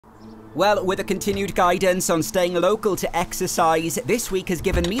Well, with the continued guidance on staying local to exercise, this week has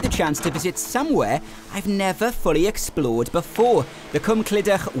given me the chance to visit somewhere I've never fully explored before, the Cwm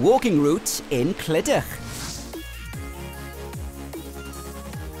Clydach walking route in Clydach.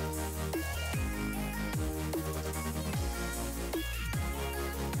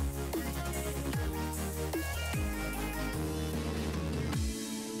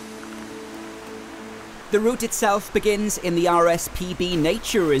 The route itself begins in the RSPB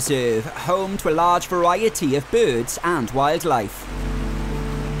Nature Reserve, home to a large variety of birds and wildlife.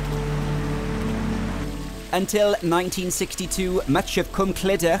 Until 1962, much of Cwm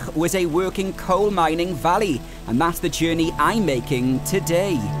Clydach was a working coal mining valley, and that's the journey I'm making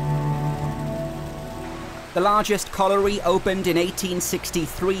today. The largest colliery opened in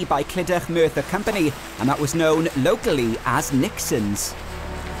 1863 by Clydach Merthyr Company, and that was known locally as Nixon's.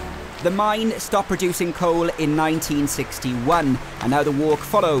 The mine stopped producing coal in 1961, and now the walk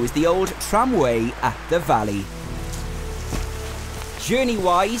follows the old tramway up the valley.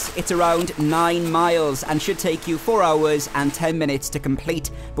 Journey-wise, it's around 9 miles and should take you 4 hours and 10 minutes to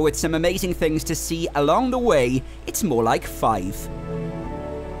complete, but with some amazing things to see along the way, it's more like 5.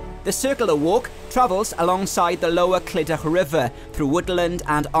 The circular walk travels alongside the Lower Clydach River, through woodland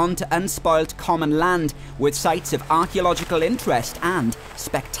and onto unspoilt common land, with sites of archaeological interest and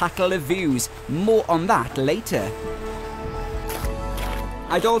spectacular views. More on that later.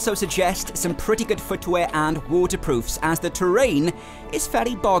 I'd also suggest some pretty good footwear and waterproofs, as the terrain is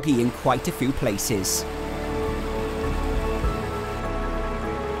fairly boggy in quite a few places.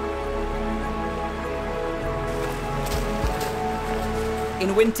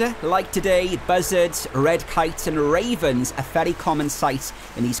 In winter, like today, buzzards, red kites and ravens are fairly common sights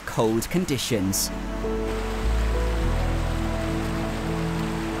in these cold conditions.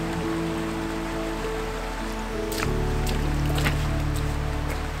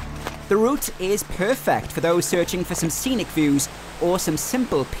 The route is perfect for those searching for some scenic views or some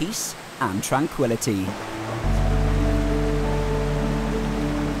simple peace and tranquility.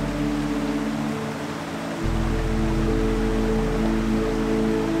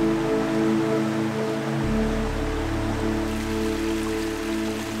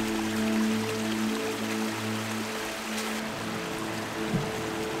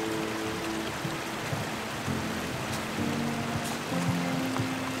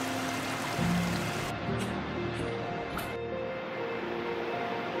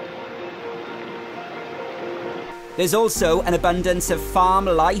 There's also an abundance of farm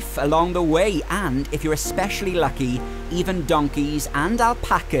life along the way, and if you're especially lucky, even donkeys and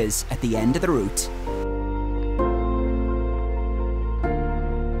alpacas at the end of the route.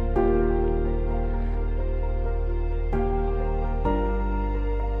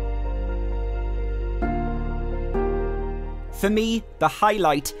 For me, the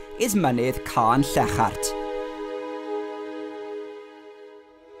highlight is Mynydd Carnllechart.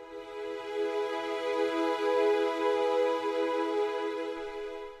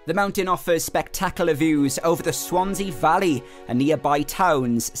 The mountain offers spectacular views over the Swansea Valley and nearby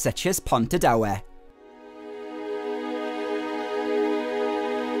towns such as Pontardawe.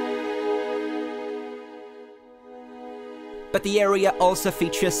 But the area also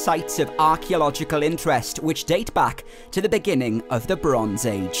features sites of archaeological interest which date back to the beginning of the Bronze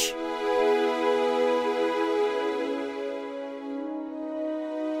Age.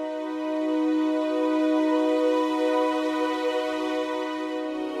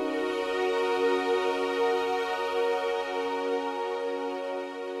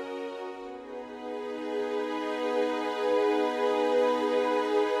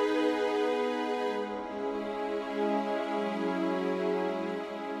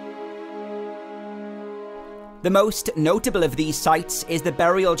 The most notable of these sites is the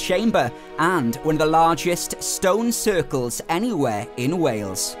burial chamber and one of the largest stone circles anywhere in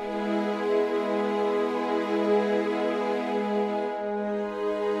Wales.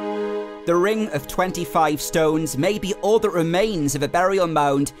 The ring of 25 stones may be all that remains of a burial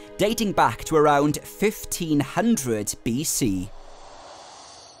mound dating back to around 1500 BC.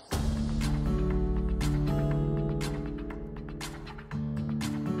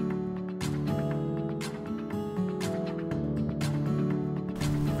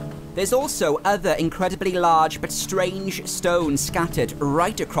 There's also other incredibly large but strange stones scattered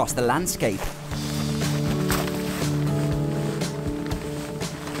right across the landscape.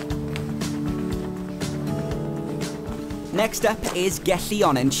 Next up is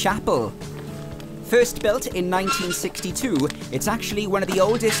Cwm Chapel. First built in 1962, it's actually one of the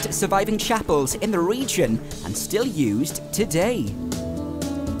oldest surviving chapels in the region and still used today.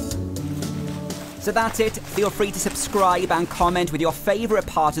 So that's it. Feel free to subscribe and comment with your favourite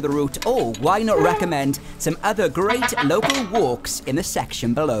part of the route, or why not recommend some other great local walks in the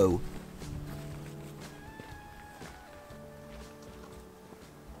section below.